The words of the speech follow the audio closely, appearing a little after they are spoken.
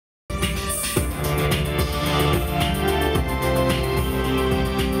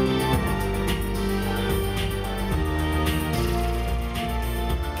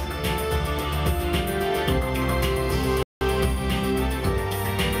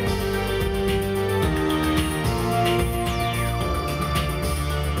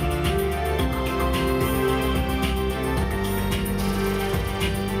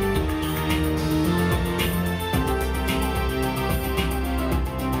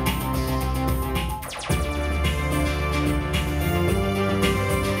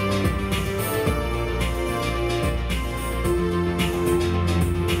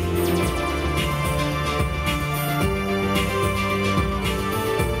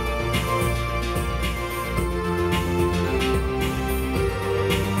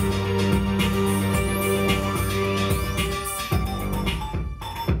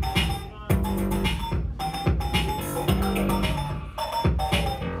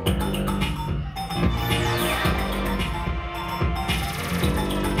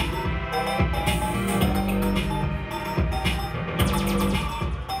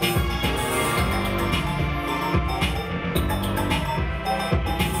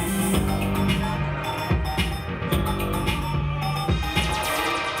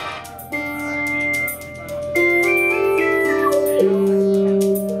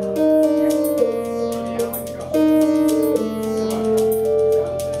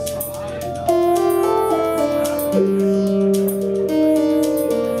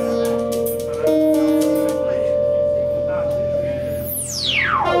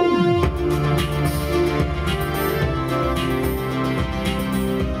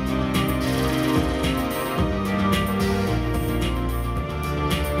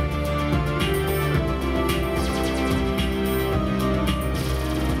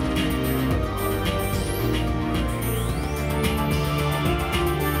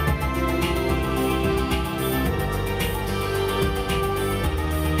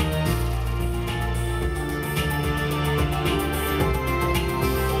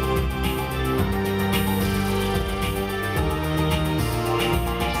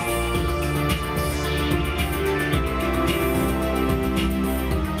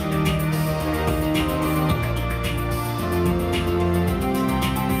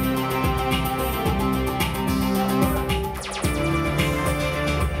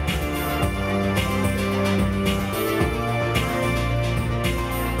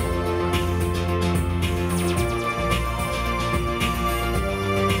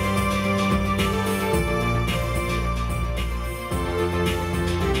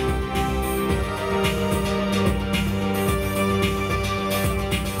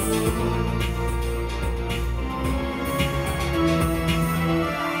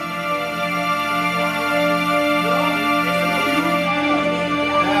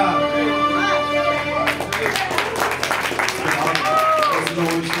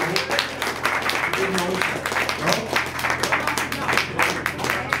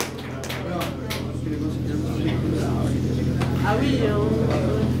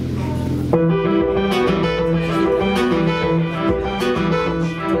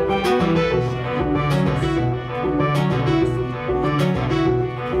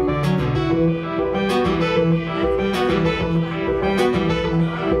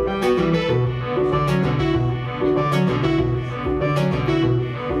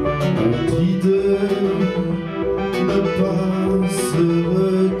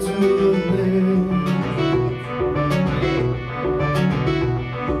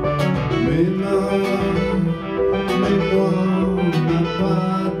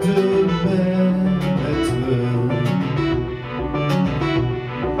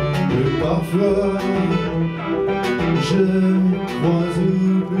Parfois, je crois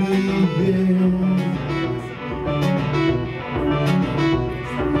oublier,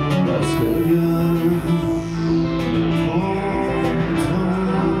 parce que rien ne prend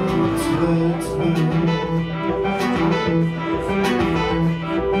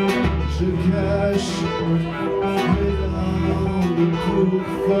je cache mes larmes pour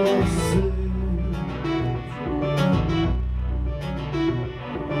forcer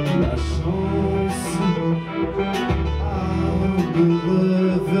la chance à me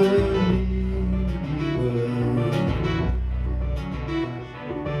revenir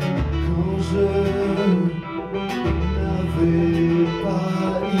quand je n'avais pas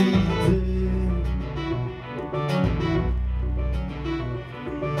idée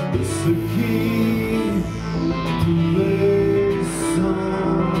de ce qui pouvait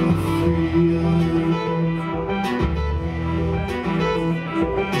s'enfuir.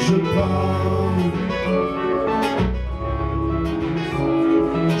 Je pars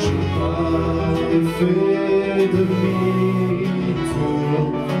et fais demi-tour.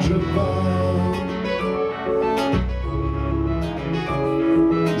 Je pars,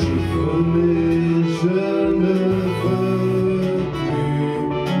 je veux mais je ne veux plus.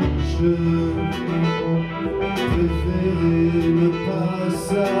 Je préférais ne pas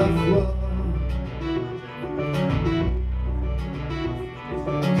savoir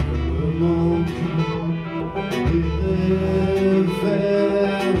manque irréversible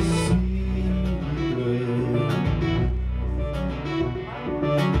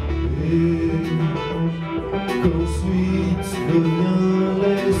et qu'ensuite revient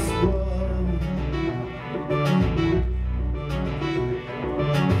l'espoir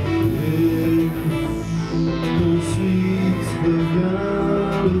et qu'ensuite revient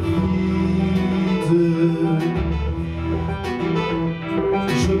le vide.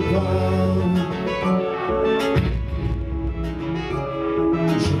 Je pars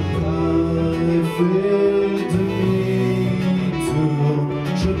et fais demi-tour.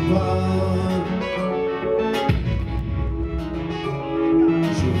 Je pars,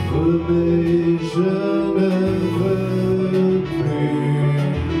 je veux mais je ne veux plus.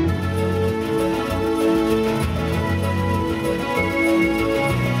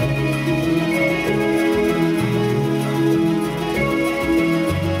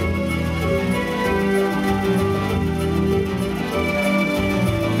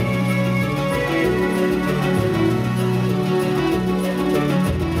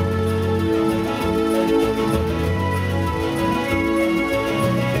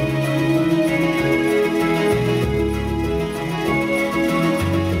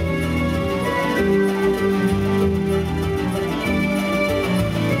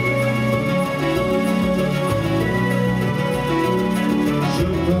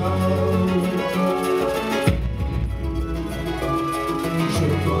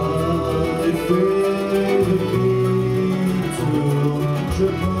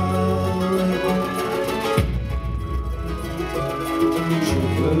 Je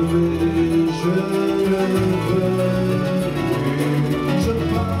veux mais je ne veux plus. Je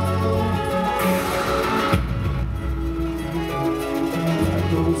pars, la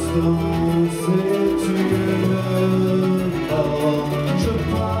constance est une forme. Je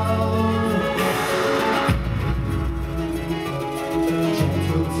pars,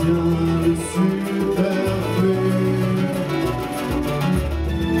 j'entretiens le superflu.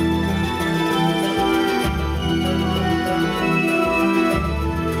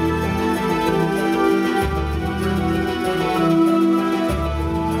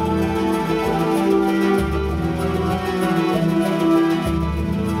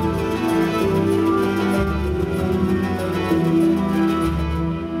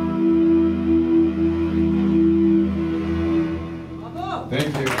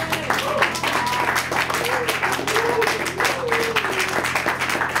 Thank you.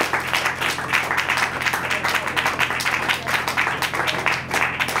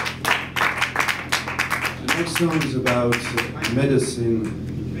 songs about medicine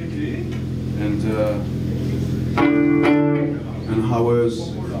and hours,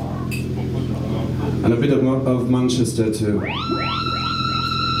 and a bit of Manchester too.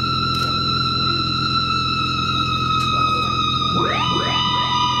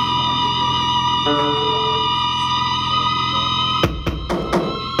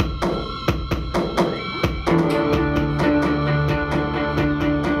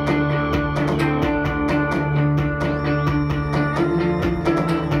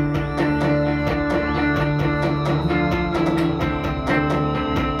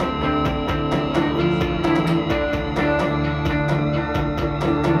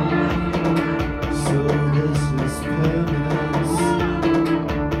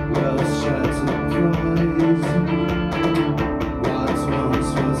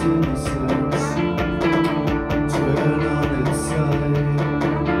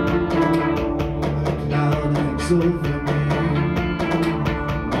 Over me,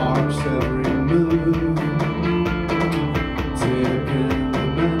 marks every move, taking the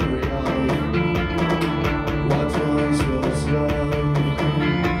memory of what once was love.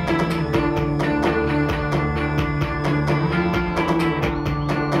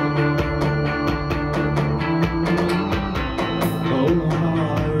 Oh, how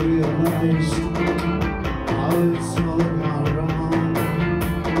I realized how it's all gone wrong.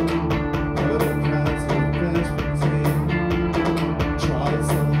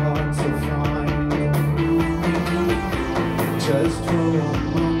 Just for a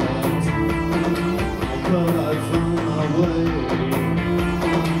moment, but I found my way.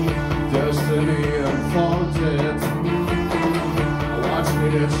 Destiny unfolded, watch me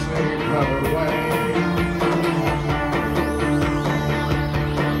to shake her away.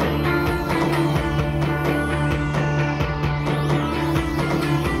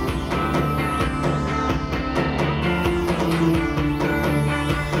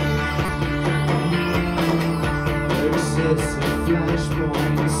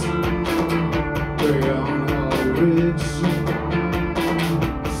 Flashpoints beyond all reach,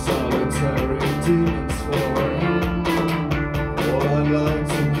 solitary demons for all I'd like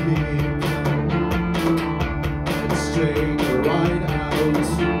to keep. Exchange the ride out,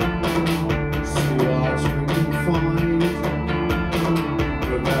 see what we can find.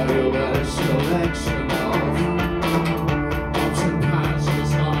 Rebellious collection of option past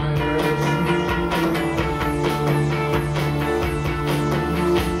desires.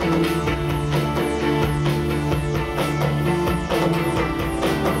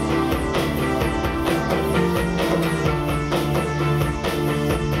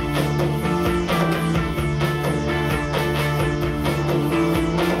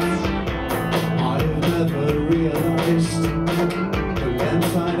 The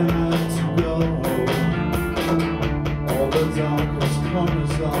length I'd have to go, all the darkest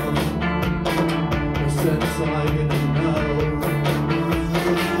corners of the sense I didn't know.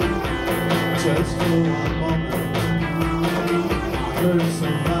 Just for one moment, I heard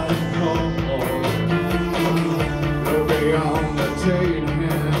somebody call. Go beyond the jade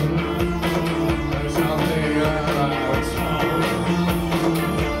hand, there's nothing else.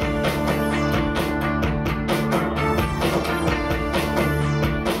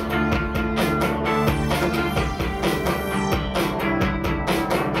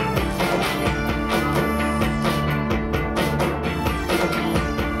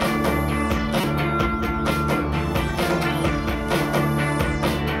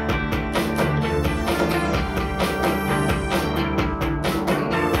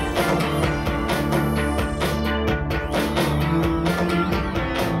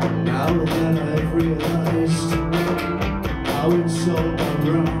 Now that I've realized how it's all gone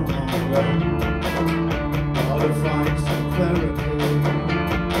wrong, all to find some therapy,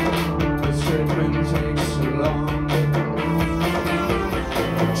 this treatment takes too long.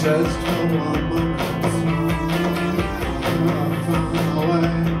 Just for one moment, I found my way.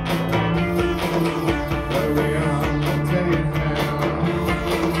 Where we are, take now.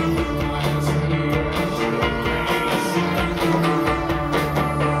 My destiny is your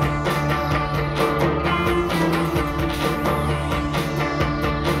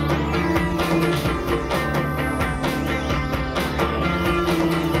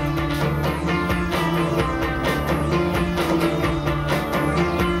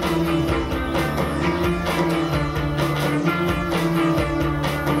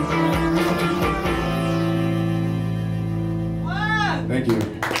Thank you.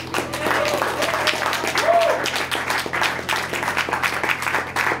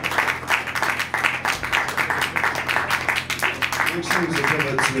 Next thing is a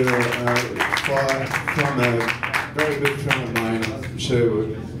cover to from a very good friend of mine. I'm sure you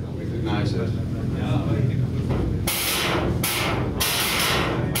would recognize it.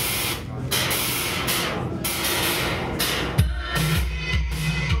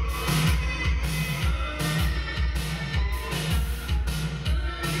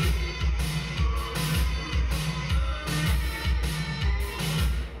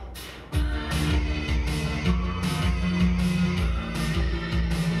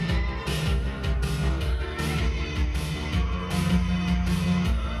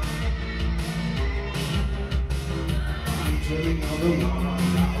 Dreaming of the woman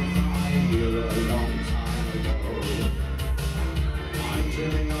I knew a long time ago. I'm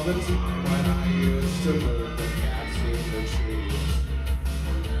dreaming of a time when I used to move the cats in the trees.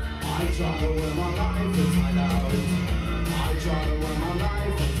 I try to wear my life inside out. I try to wear my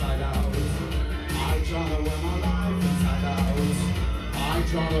life inside out. I try to wear my life inside out. I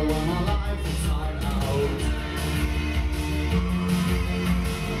try to wear my life inside out.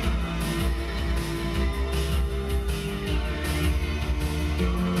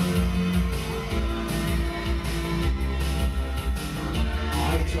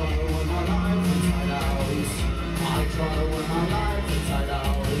 I try to wear my life inside out. I try to wear my life inside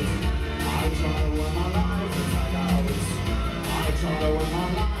out. I try to wear my life inside out. I try to wear my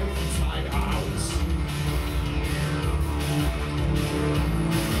life inside out.